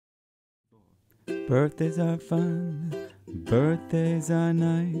Birthdays are fun, birthdays are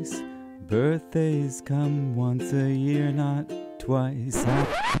nice. Birthdays come once a year, not twice.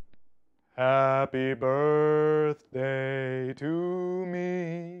 Happy birthday to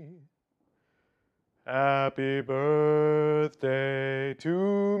me. Happy birthday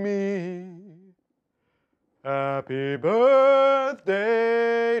to me. Happy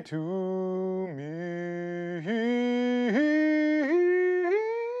birthday to me.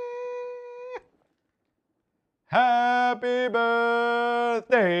 Happy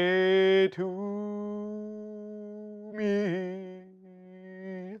birthday to me.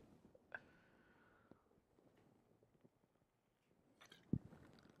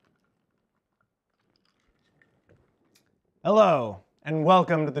 Hello, and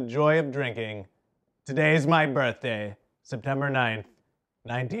welcome to the Joy of Drinking. Today's my birthday, September 9th,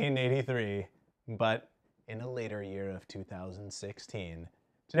 1983, but in a later year of 2016.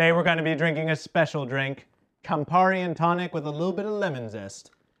 Today we're going to be drinking a special drink, Campari and tonic with a little bit of lemon zest.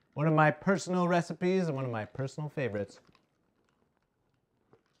 One of my personal recipes and one of my personal favorites.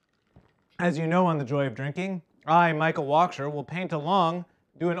 As you know on the Joy of Drinking, I, Michael Walksher, will paint along,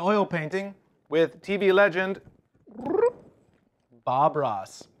 do an oil painting with TV legend Bob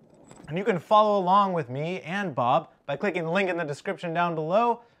Ross. And you can follow along with me and Bob by clicking the link in the description down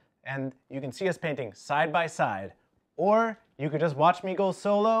below, and you can see us painting side by side. Or you could just watch me go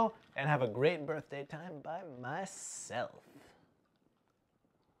solo and have a great birthday time by myself.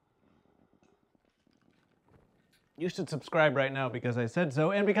 You should subscribe right now because I said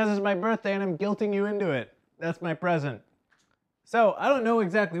so, and because it's my birthday and I'm guilting you into it. That's my present. So, I don't know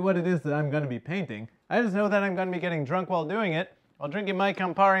exactly what it is that I'm going to be painting. I just know that I'm going to be getting drunk while doing it, while drinking my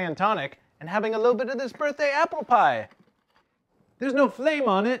Campari and tonic, and having a little bit of this birthday apple pie. There's no flame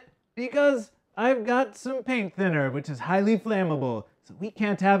on it, because I've got some paint thinner, which is highly flammable, so we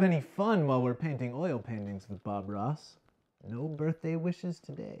can't have any fun while we're painting oil paintings with Bob Ross. No birthday wishes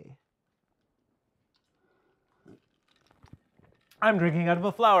today. I'm drinking out of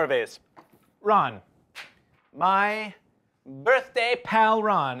a flower vase. Ron, my birthday pal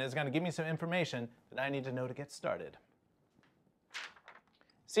Ron is going to give me some information that I need to know to get started.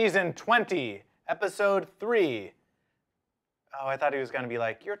 Season 20, Episode 3. Oh, I thought he was going to be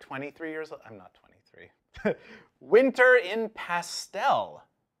like, you're 23 years old. I'm not 23. Winter in Pastel.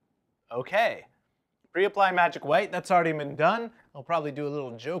 Okay. Pre-apply magic white. That's already been done. I'll probably do a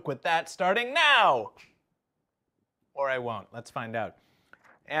little joke with that starting now. Or I won't. Let's find out.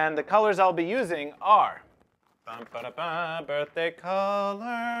 And the colors I'll be using are birthday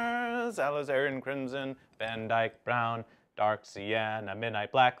colors, alizarin crimson, Van Dyke brown, dark sienna,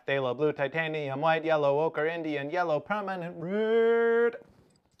 midnight black, phthalo blue, titanium white, yellow ochre, Indian yellow, permanent red.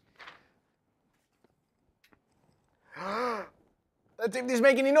 Let's see if these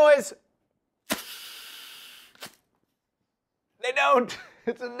make any noise. They don't.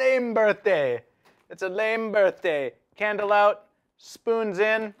 It's a lame birthday. It's a lame birthday. Candle out, spoons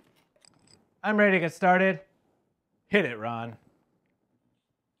in. I'm ready to get started. Hit it, Ron.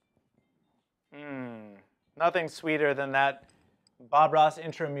 Nothing sweeter than that Bob Ross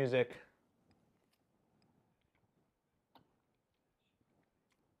intro music.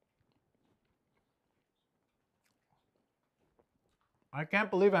 I can't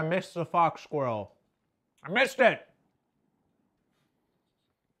believe I missed the fox squirrel. I missed it!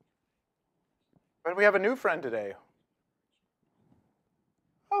 But we have a new friend today.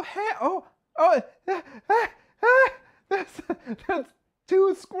 Oh, hey, that's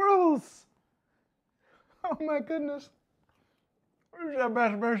two squirrels. Oh my goodness. Where's our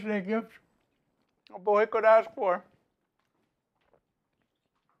best birthday gift a boy could ask for?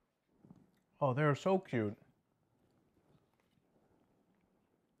 Oh, they're so cute.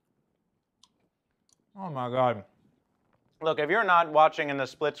 Oh my God. Look, if you're not watching in the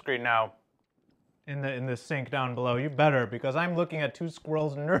split screen now, in the sink down below, you better, because I'm looking at two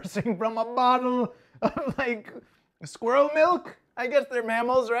squirrels nursing from a bottle of like squirrel milk. I guess they're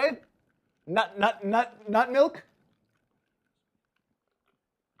mammals, right? Nut milk.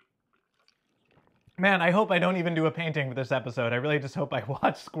 Man, I hope I don't even do a painting for this episode. I really just hope I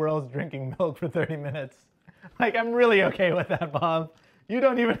watch squirrels drinking milk for 30 minutes. Like, I'm really okay with that, Bob. You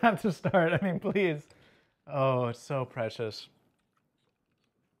don't even have to start. I mean, please. Oh, it's so precious.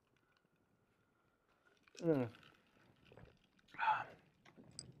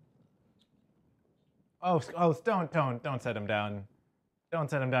 Oh, don't set him down. Don't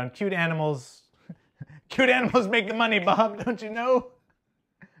set him down. Cute animals. Cute animals make the money, Bob, don't you know?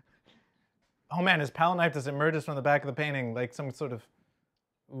 Oh man, his palette knife just emerges from the back of the painting like some sort of...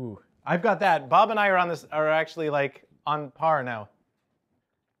 Ooh. I've got that. Bob and I are actually like on par now.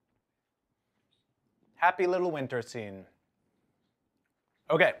 Happy little winter scene.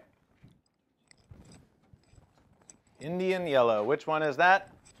 Okay. Indian yellow. Which one is that?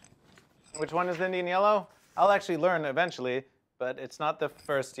 Which one is the Indian yellow? I'll actually learn eventually, but it's not the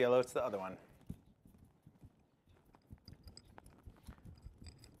first yellow, it's the other one.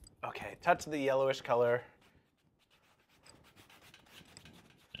 Okay, touch the yellowish color.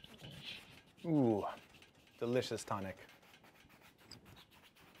 Ooh, delicious tonic.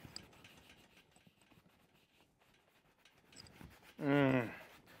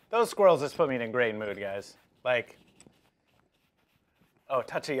 Those squirrels just put me in a great mood, guys. Like, oh,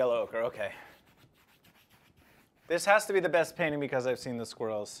 touch of yellow ochre, okay. This has to be the best painting because I've seen the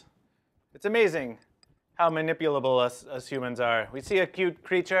squirrels. It's amazing how manipulable us humans are. We see a cute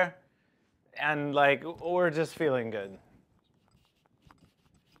creature, and like, we're just feeling good.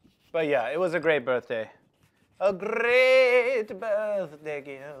 But yeah, it was a great birthday. A great birthday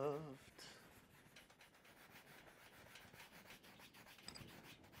gift.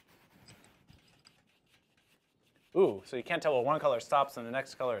 Ooh, so you can't tell where one color stops and the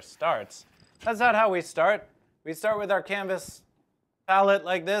next color starts. That's not how we start. We start with our canvas palette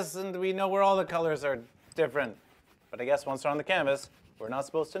like this, and we know where all the colors are different. But I guess once we're on the canvas, we're not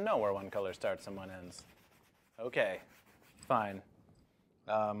supposed to know where one color starts and one ends. Okay, fine.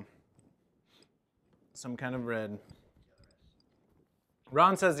 Some kind of red.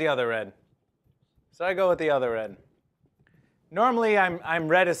 Ron says the other red. So I go with the other red. Normally, I'm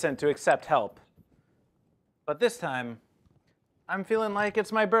reticent to accept help. But this time, I'm feeling like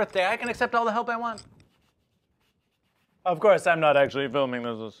it's my birthday. I can accept all the help I want. Of course, I'm not actually filming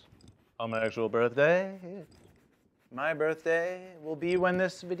this on my actual birthday. My birthday will be when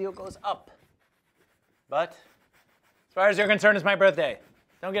this video goes up. But as far as you're concerned, it's my birthday.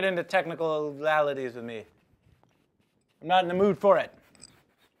 Don't get into technicalities with me. I'm not in the mood for it.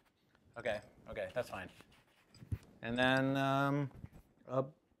 Okay, that's fine. And then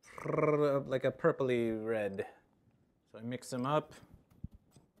like a purpley red. So I mix them up.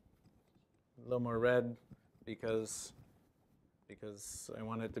 A little more red because I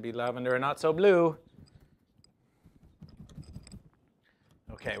want it to be lavender and not so blue.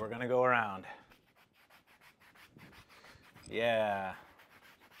 Okay, we're gonna go around. Yeah.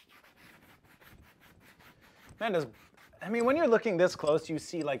 Man, I mean, when you're looking this close, you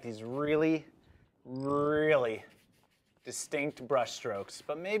see like these really, really distinct brush strokes.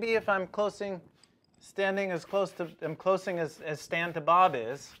 But maybe if I'm standing as close as Stan to Bob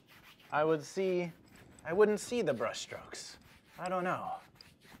is, I wouldn't see the brush strokes. I don't know.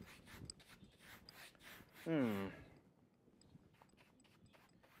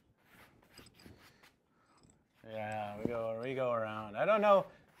 Yeah, we go around. I don't know.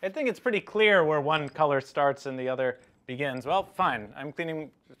 I think it's pretty clear where one color starts and the other begins. Well, fine. I'm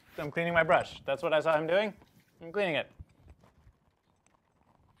cleaning my brush. That's what I saw him doing. I'm cleaning it.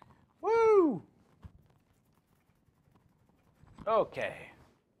 Woo! Okay.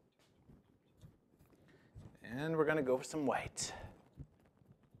 And we're gonna go for some white.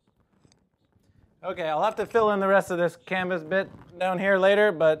 Okay, I'll have to fill in the rest of this canvas bit down here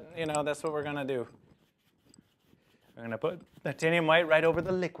later, but you know, that's what we're gonna do. I'm gonna put titanium white right over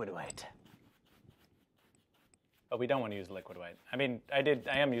the liquid white. Oh, we don't want to use liquid white. I mean, I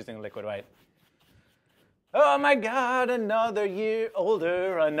am using liquid white. Oh my God, another year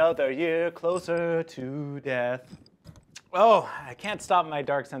older, another year closer to death. Oh, I can't stop my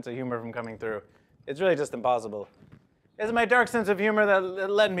dark sense of humor from coming through. It's really just impossible. It's my dark sense of humor that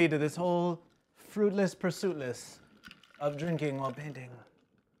led me to this whole fruitless pursuitless of drinking while painting.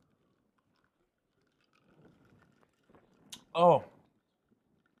 Oh,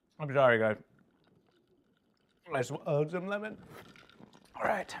 I'm sorry, guys. I swallowed some lemon. All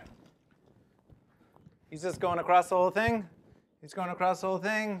right. He's just going across the whole thing. He's going across the whole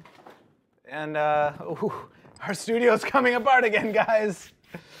thing. And ooh, our studio's coming apart again, guys.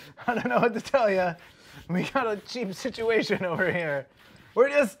 I don't know what to tell you. We got a cheap situation over here. We're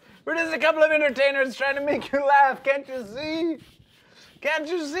just a couple of entertainers trying to make you laugh. Can't you see? Can't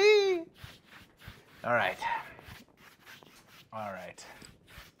you see? All right. All right.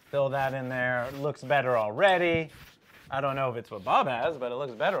 Fill that in there. It looks better already. I don't know if it's what Bob has, but it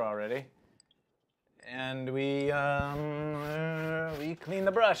looks better already. And we clean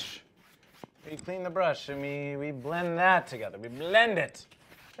the brush. We clean the brush and we blend that together. We blend it.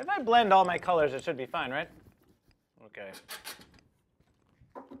 If I blend all my colors, it should be fine, right? Okay.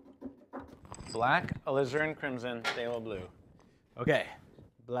 Black, alizarin, crimson, phthalo blue. Okay.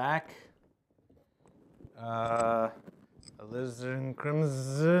 Black, alizarin,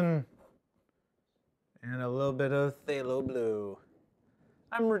 crimson, and a little bit of phthalo blue.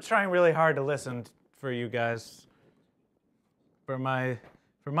 I'm trying really hard to listen for you guys. For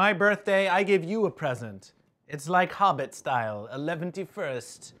my birthday, I give you a present. It's like Hobbit style,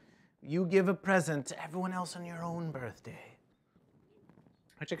 11th. You give a present to everyone else on your own birthday.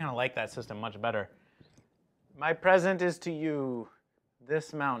 I actually kind of like that system much better. My present is to you,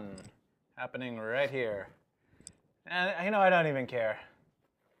 this mountain, happening right here. And you know, I don't even care.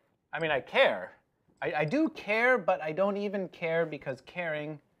 I mean, I care. I do care, but I don't even care because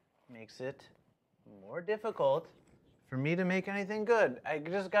caring makes it more difficult for me to make anything good. I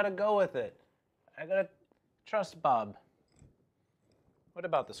just gotta go with it. I gotta trust Bob. What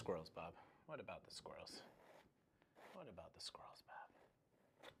about the squirrels, Bob? What about the squirrels? What about the squirrels,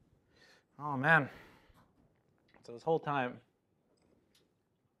 Bob? Oh, man. So this whole time...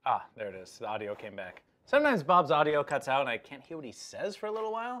 Ah, there it is. The audio came back. Sometimes Bob's audio cuts out and I can't hear what he says for a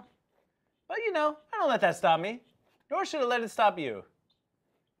little while. But, you know, I don't let that stop me. Nor should I let it stop you.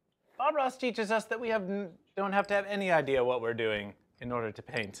 Bob Ross teaches us that we don't have to have any idea what we're doing in order to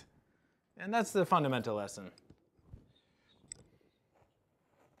paint. And that's the fundamental lesson.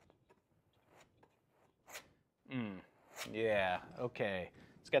 Yeah, okay.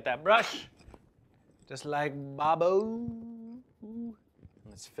 Let's get that brush. Just like Bobo.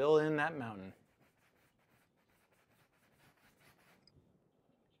 Let's fill in that mountain.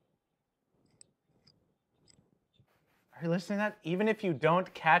 Are you listening to that? Even if you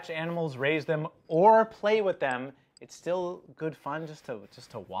don't catch animals, raise them, or play with them, it's still good fun just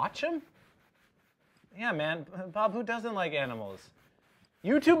to watch them? Yeah, man. Bob, who doesn't like animals?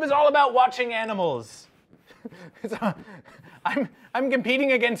 YouTube is all about watching animals. I'm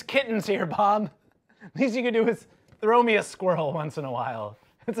competing against kittens here, Bob. Least you can do is throw me a squirrel once in a while.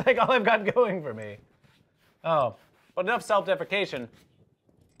 It's like all I've got going for me. Oh, but enough self-deprecation.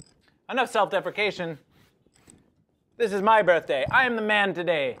 Enough self-deprecation. This is my birthday. I am the man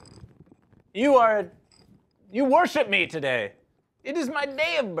today. You worship me today. It is my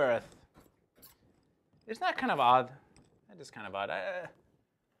day of birth. Isn't that kind of odd? That is kind of odd.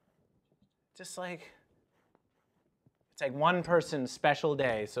 Just like, it's like one person's special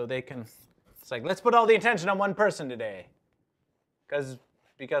day, so they can, it's like, let's put all the attention on one person today.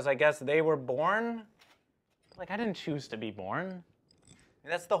 Because I guess they were born. Like, I didn't choose to be born.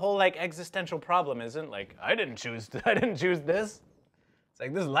 And that's the whole like existential problem, isn't like, I didn't choose this. It's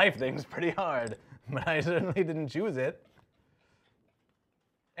like, this life thing's pretty hard, but I certainly didn't choose it.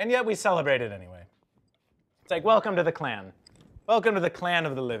 And yet we celebrate it anyway. It's like, welcome to the clan. Welcome to the clan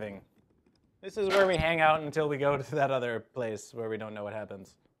of the living. This is where we hang out until we go to that other place where we don't know what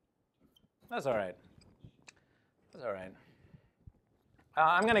happens. That's all right. That's all right.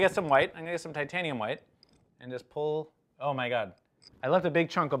 I'm going to get some white. I'm going to get some titanium white and just pull. Oh, my God. I left a big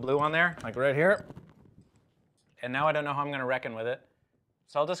chunk of blue on there, like right here. And now I don't know how I'm going to reckon with it.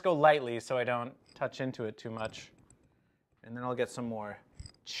 So I'll just go lightly so I don't touch into it too much. And then I'll get some more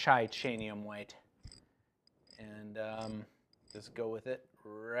titanium white. And just go with it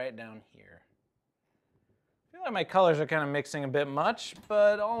right down here. I feel like my colors are kind of mixing a bit much,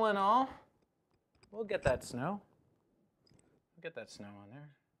 but all in all, we'll get that snow. We'll get that snow on there.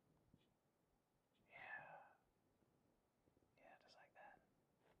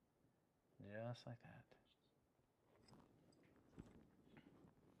 Just like that.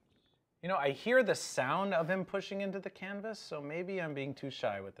 You know, I hear the sound of him pushing into the canvas, so maybe I'm being too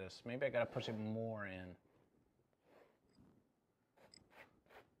shy with this. Maybe I gotta push it more in.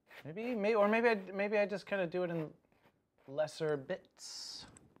 Maybe I just kind of do it in lesser bits.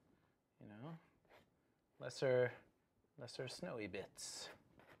 You know, lesser snowy bits.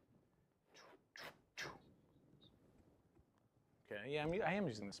 Okay, yeah, I am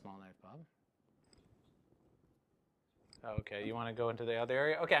using the small knife, Bob. Okay, you want to go into the other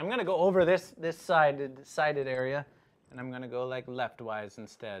area? Okay, I'm going to go over this sided area, and I'm going to go like leftwise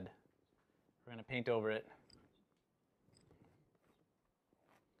instead. We're going to paint over it.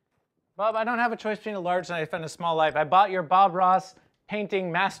 Bob, I don't have a choice between a large knife and a small knife. I bought your Bob Ross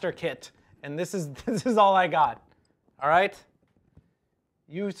painting master kit, and this is all I got. All right?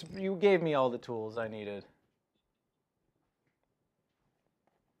 You gave me all the tools I needed.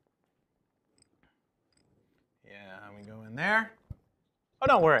 We go in there. Oh,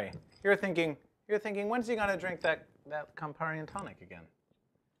 don't worry. You're thinking, when's he gonna drink that Campari and tonic again?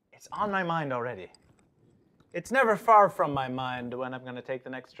 It's on my mind already. It's never far from my mind when I'm gonna take the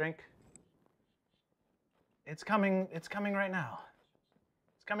next drink. It's coming right now.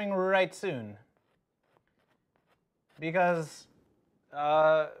 It's coming right soon. Because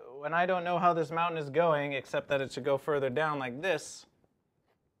when I don't know how this mountain is going, except that it should go further down like this,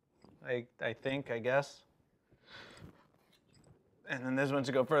 I guess. And then this one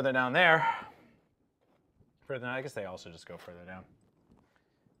should go further down there. further down. I guess they also just go further down.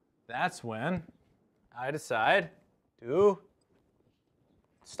 That's when I decide to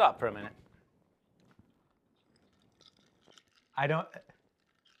stop for a minute. I don't...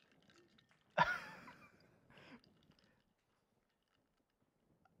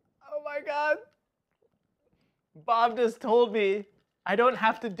 Oh my God. Bob just told me I don't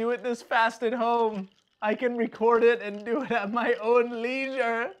have to do it this fast at home. I can record it and do it at my own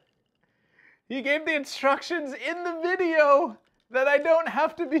leisure. He gave the instructions in the video that I don't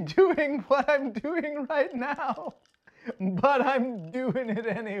have to be doing what I'm doing right now. But I'm doing it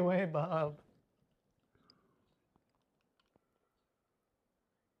anyway, Bob.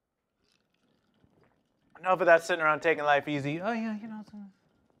 Enough of that sitting around taking life easy. Oh yeah, you know.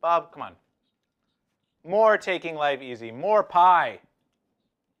 Bob, come on. More taking life easy. More pie.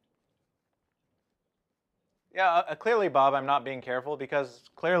 Yeah, clearly, Bob, I'm not being careful because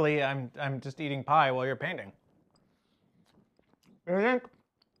clearly I'm just eating pie while you're painting. You think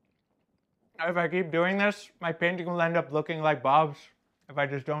if I keep doing this, my painting will end up looking like Bob's if I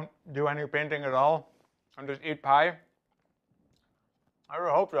just don't do any painting at all and just eat pie? I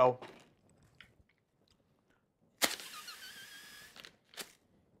really hope so.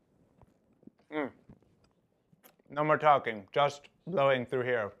 No more talking, just blowing through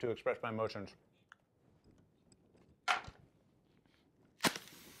here to express my emotions.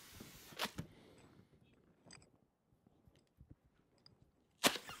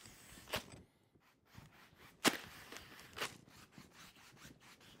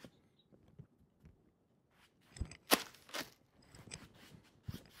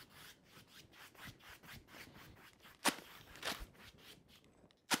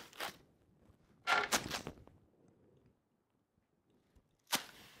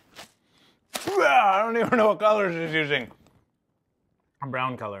 I don't even know what colors he's using. A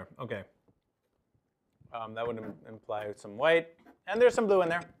brown color, okay. That would imply some white. And there's some blue in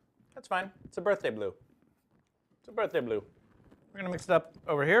there. That's fine. It's a birthday blue. It's a birthday blue. We're gonna mix it up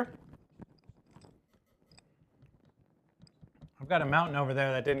over here. I've got a mountain over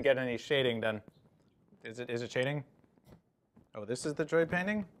there that didn't get any shading done. Is it shading? Oh, this is the joy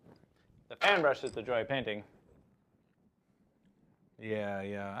painting? The fan brush is the joy painting.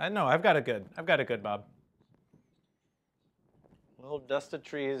 Yeah. I know. I've got it good, Bob. Little dusted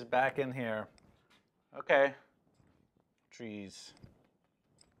trees back in here. Okay. Trees.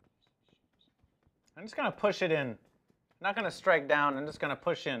 I'm just gonna push it in. I'm not gonna strike down. I'm just gonna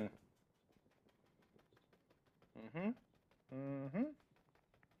push in.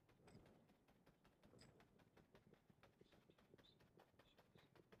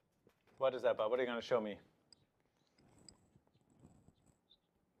 What is that, Bob? What are you gonna show me?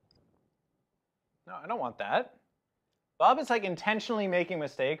 No, I don't want that. Bob is like intentionally making a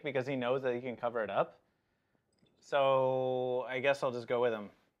mistake because he knows that he can cover it up. So I guess I'll just go with him.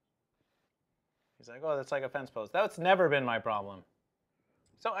 He's like, oh, that's like a fence post. That's never been my problem.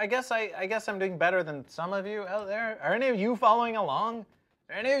 So I guess I'm doing better than some of you out there. Are any of you following along?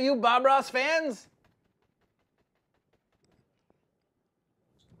 Are any of you Bob Ross fans?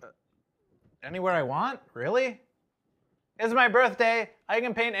 Anywhere I want? Really? It's my birthday. I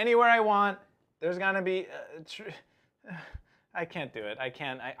can paint anywhere I want. There's gonna be, I can't do it. I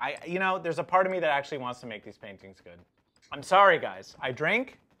can't, you know, there's a part of me that actually wants to make these paintings good. I'm sorry, guys. I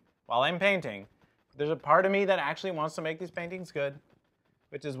drink while I'm painting. There's a part of me that actually wants to make these paintings good,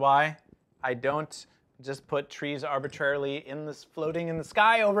 which is why I don't just put trees arbitrarily in this, floating in the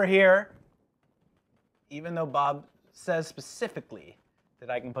sky over here, even though Bob says specifically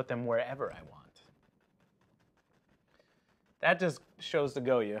that I can put them wherever I want. That just shows the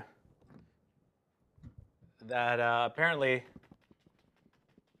Goya that apparently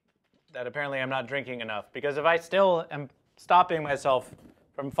I'm not drinking enough. Because if I still am stopping myself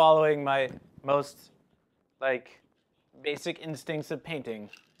from following my most like basic instincts of painting,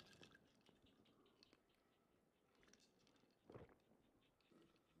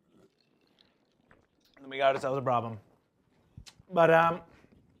 then we got ourselves a problem. But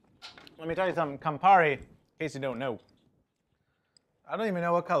let me tell you something. Campari, in case you don't know, I don't even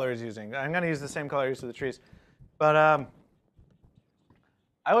know what color he's using. I'm going to use the same color I used for the trees. But I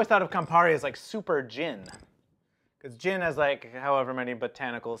always thought of Campari as like super gin. Because gin has like however many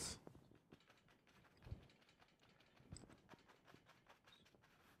botanicals.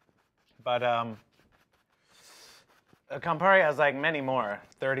 But Campari has like many more,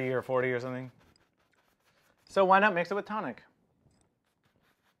 30 or 40 or something. So why not mix it with tonic?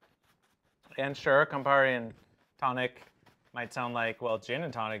 And sure, Campari and tonic might sound like, well, gin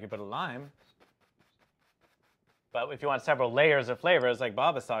and tonic, you put a lime. But if you want several layers of flavors, like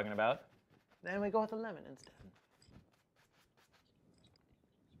Bob is talking about, Then we go with a lemon instead.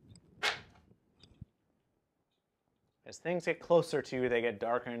 As things get closer to you, they get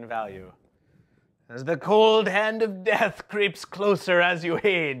darker in value. As the cold hand of death creeps closer as you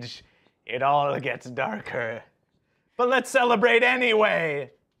age, it all gets darker. But let's celebrate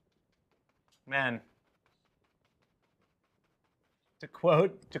anyway! Man. To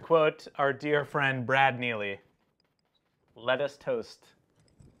quote our dear friend Brad Neely, let us toast.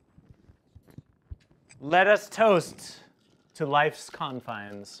 Let us toast to life's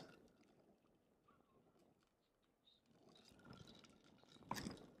confines.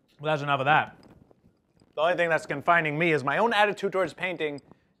 Well, that's enough of that. The only thing that's confining me is my own attitude towards painting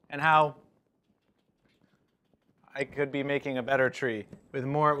and how I could be making a better tree with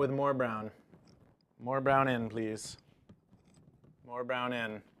more brown. More brown in, please. More brown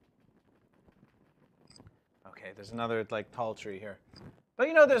in. Okay, there's another like tall tree here. But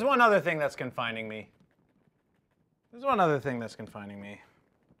you know, there's one other thing that's confining me. There's one other thing that's confining me.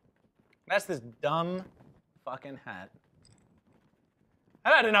 That's this dumb fucking hat.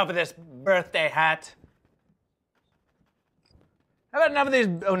 I've had enough of this birthday hat. I've had enough of these,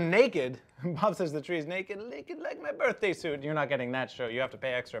 oh, naked. Bob says the tree's naked like my birthday suit. You're not getting that show. You have to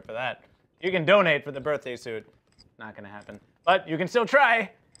pay extra for that. You can donate for the birthday suit. Not gonna happen. But you can still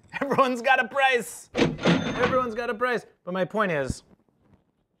try. Everyone's got a price. Everyone's got a price. But my point is,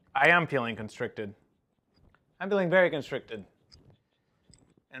 I am feeling constricted. I'm feeling very constricted.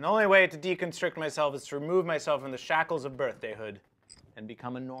 And the only way to deconstrict myself is to remove myself from the shackles of birthdayhood and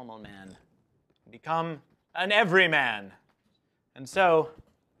become a normal man. Become an everyman. And so,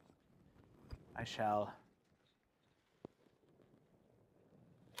 I shall.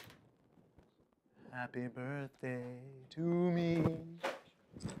 Happy birthday to me.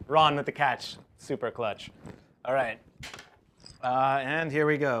 Ron with the catch. Super clutch. All right. And here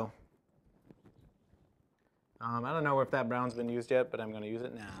we go. I don't know if that brown's been used yet, but I'm going to use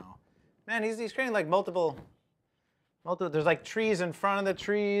it now. Man, he's creating like multiple. There's like trees in front of the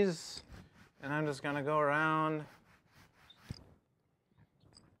trees. And I'm just going to go around.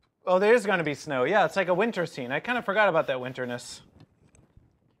 Oh, there is going to be snow. Yeah, it's like a winter scene. I kind of forgot about that winterness.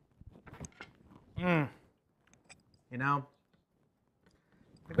 You know,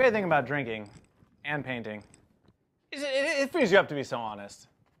 the great thing about drinking and painting is it frees you up to be so honest.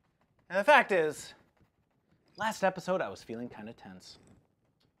 And the fact is, last episode I was feeling kind of tense.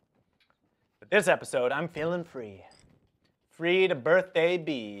 But this episode, I'm feeling free. Free to birthday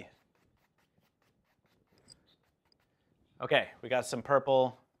be. Okay, we got some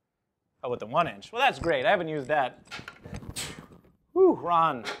purple. Oh, with the 1-inch. Well, that's great. I haven't used that. Whew,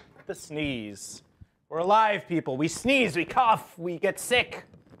 Ron, the sneeze. We're alive, people. We sneeze, we cough, we get sick.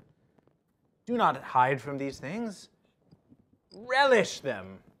 Do not hide from these things. Relish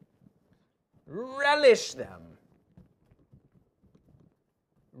them. Relish them.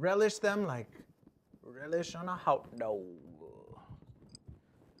 Relish them like relish on a hot dog.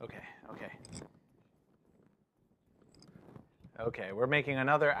 Okay, okay. Okay, we're making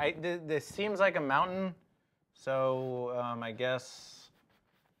another. This seems like a mountain, so I guess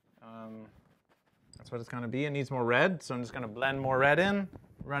that's what it's going to be. It needs more red, so I'm just going to blend more red in.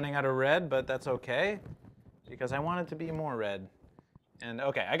 Running out of red, but that's okay, because I want it to be more red. And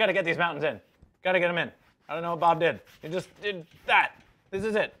okay, I got to get these mountains in. Got to get them in. I don't know what Bob did. He just did that. This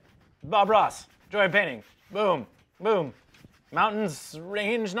is it. Bob Ross, Joy of Painting. Boom, boom. Mountains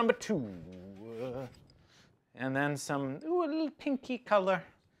range number 2. And then some, ooh, a little pinky color.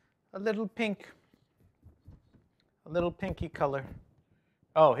 A little pink. A little pinky color.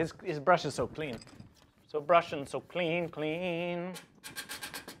 Oh, his brush is so clean. So brushing, so clean, clean.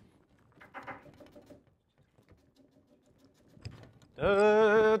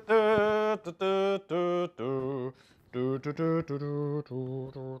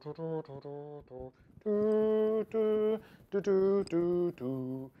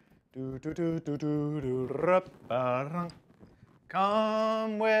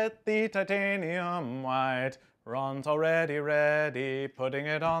 Come with the titanium white. Ron's already ready, putting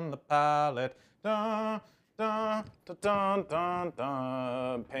it on the palette. Dun, dun, dun, dun, dun,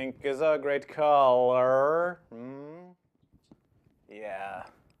 dun. Pink is a great color. Yeah.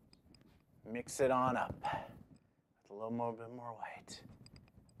 Mix it on up. With a little more, bit more white.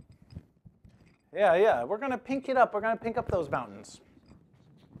 Yeah, we're gonna pink it up. We're gonna pink up those mountains.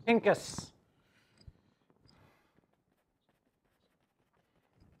 Pinkus.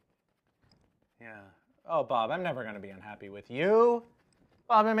 Yeah. Oh, Bob, I'm never gonna be unhappy with you.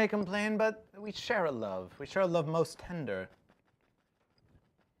 Bob, I may complain, but we share a love. We share a love most tender.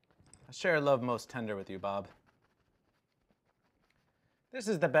 I share a love most tender with you, Bob. This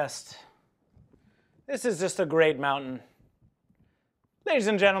is the best This is just a great mountain. Ladies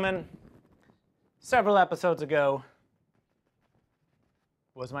and gentlemen, several episodes ago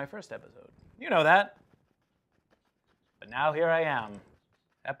was my first episode. You know that. But now here I am.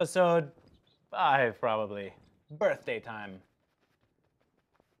 Episode 5, probably. Birthday time.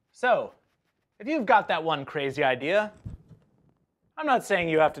 So, if you've got that one crazy idea, I'm not saying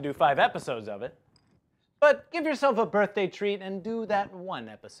you have to do 5 episodes of it, but give yourself a birthday treat and do that 1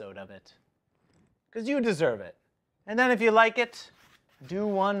 episode of it. Because you deserve it. And then if you like it, do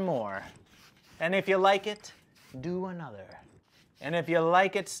 1 more. And if you like it, do another. And if you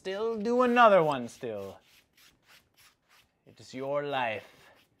like it still, do another one still. It's your life.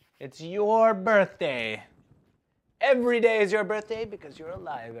 It's your birthday. Every day is your birthday because you're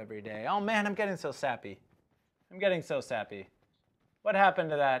alive every day. Oh man, I'm getting so sappy. I'm getting so sappy. What happened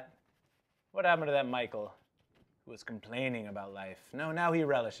to that? What happened to that Michael who was complaining about life? No, now he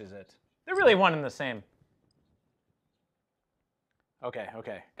relishes it. They're really one and the same. Okay.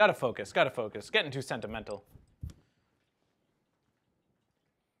 Gotta focus. Getting too sentimental.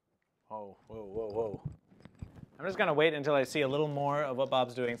 Whoa. I'm just gonna wait until I see a little more of what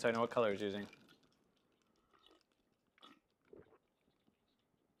Bob's doing so I know what color he's using.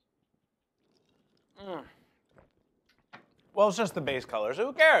 Well, it's just the base color, so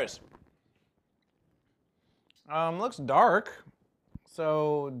who cares? Looks dark.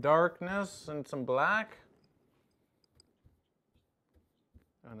 So darkness and some black.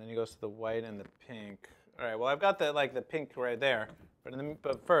 And then he goes to the white and the pink. All right, well, I've got the pink right there.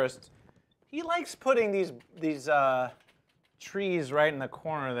 But first, he likes putting these trees right in the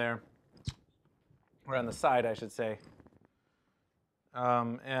corner there. Or on the side, I should say.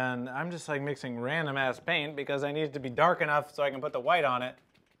 And I'm just like mixing random ass paint because I need it to be dark enough so I can put the white on it.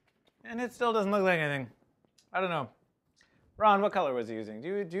 And it still doesn't look like anything. I don't know. Ron, what color was he using?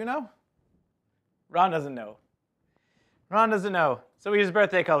 Do you know? Ron doesn't know. So we use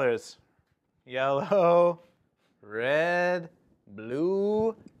birthday colors. Yellow, red,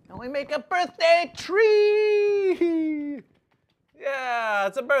 blue, and we make a birthday tree. Yeah,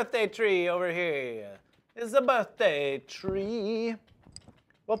 it's a birthday tree over here. It's a birthday tree.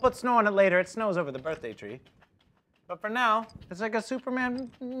 We'll put snow on it later. It snows over the birthday tree. But for now, it's like a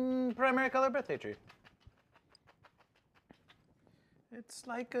Superman primary color birthday tree. It's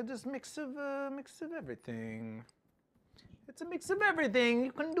like a just mix of everything. It's a mix of everything.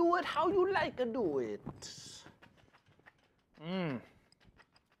 You can do it how you like to do it.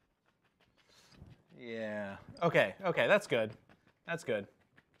 Yeah. Okay, that's good.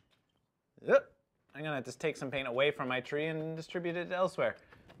 Yep. I'm gonna just take some paint away from my tree and distribute it elsewhere.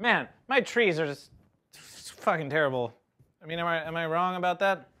 Man, my trees are just fucking terrible. I mean, am I wrong about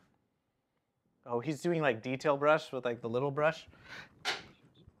that? Oh, he's doing like detail brush with like the little brush.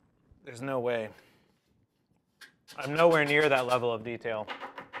 There's no way. I'm nowhere near that level of detail.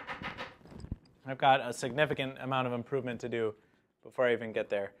 I've got a significant amount of improvement to do before I even get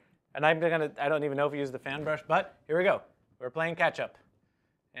there. And I don't even know if we use the fan brush, but here we go. We're playing catch up.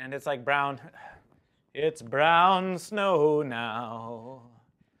 And it's like brown. It's brown snow now.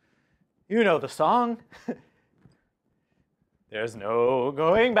 You know the song. There's no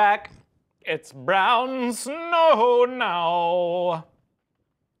going back. It's brown snow now.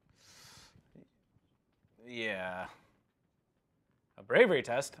 Yeah. A bravery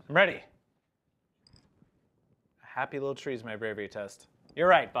test? I'm ready. A happy little tree is my bravery test. You're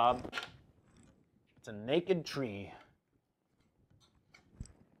right, Bob. It's a naked tree.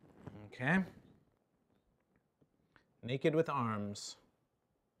 Okay. Naked with arms.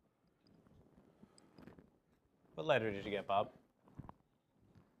 What letter did you get, Bob?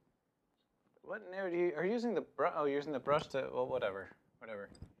 What are you using the brush? Oh, you're using the brush to, well, whatever.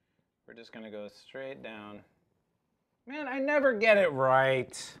 We're just gonna go straight down. Man, I never get it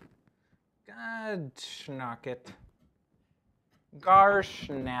right. God schnock it.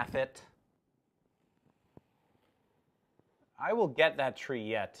 Garschnaff it. I will get that tree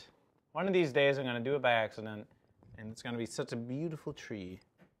yet. One of these days I'm gonna do it by accident, and it's gonna be such a beautiful tree.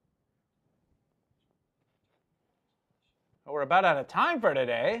 Oh, we're about out of time for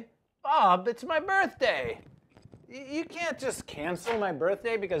today. Bob, it's my birthday. You can't just cancel my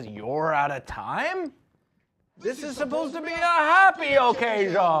birthday because you're out of time. This is supposed to be a happy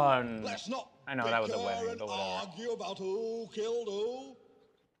occasion. Let's not I know that was a wedding, but whatever. argue about who killed who.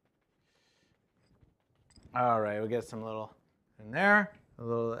 All right, we'll get some little in there. A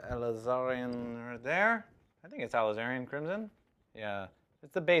little Alizarian there. I think it's Alizarian Crimson. Yeah,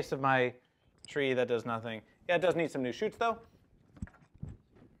 it's the base of my tree that does nothing. Yeah, it does need some new shoots though.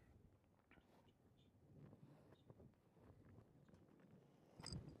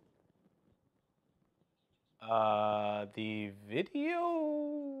 The video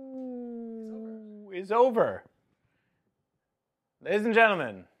is over. Ladies and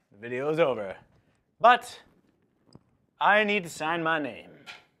gentlemen, the video is over. But I need to sign my name.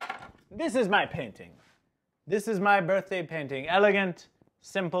 This is my painting. This is my birthday painting. Elegant,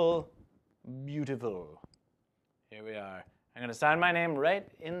 simple, beautiful. Here we are. I'm gonna sign my name right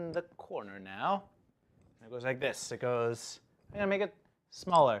in the corner now. It goes like this. It goes, I'm gonna make it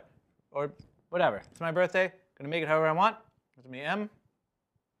smaller or whatever. It's my birthday. I'm gonna make it however I want. It's gonna be M.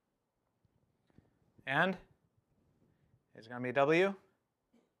 And it's gonna be a W.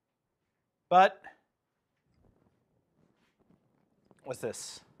 But what's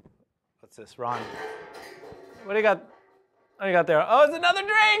this? What's this, Ron? What do you got? What do you got there? Oh, it's another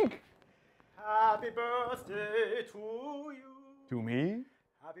drink! Happy birthday to you. To me?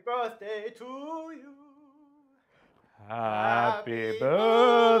 Happy birthday to you. Happy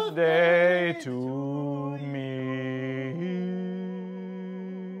birthday to me.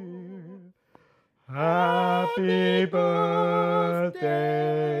 Happy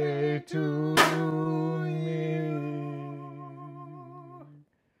birthday to me.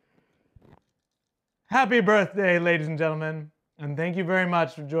 Happy birthday, ladies and gentlemen, and thank you very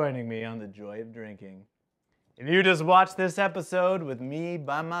much for joining me on The Joy of Drinking. If you just watched this episode with me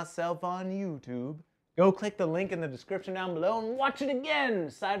by myself on YouTube, go click the link in the description down below and watch it again,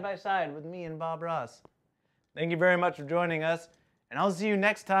 side by side with me and Bob Ross. Thank you very much for joining us, and I'll see you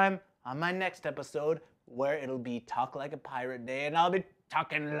next time on my next episode, where it'll be Talk Like a Pirate Day, and I'll be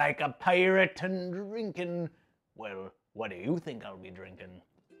talking like a pirate and drinking. Well, what do you think I'll be drinking?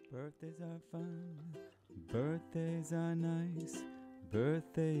 Birthdays are fun. Birthdays are nice.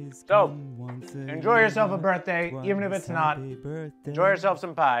 Birthdays So, come once a enjoy year, yourself a birthday, even if it's not. Happy birthday. Enjoy yourself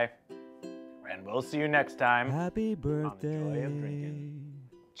some pie, and we'll see you next time. Happy On The Joy of Drinking.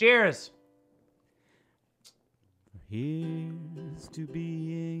 birthday. Cheers! Here's to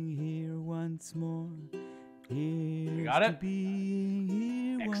being here once more. Here's got to it? being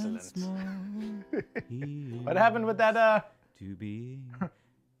here Excellent. once more. Here's What happened with that, to being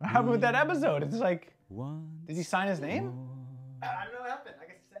what happened with that episode? It's like, once did he sign his name? more. I don't know what happened. I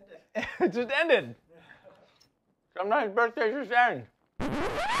guess it's ended. It just ended. Sometimes birthdays just end.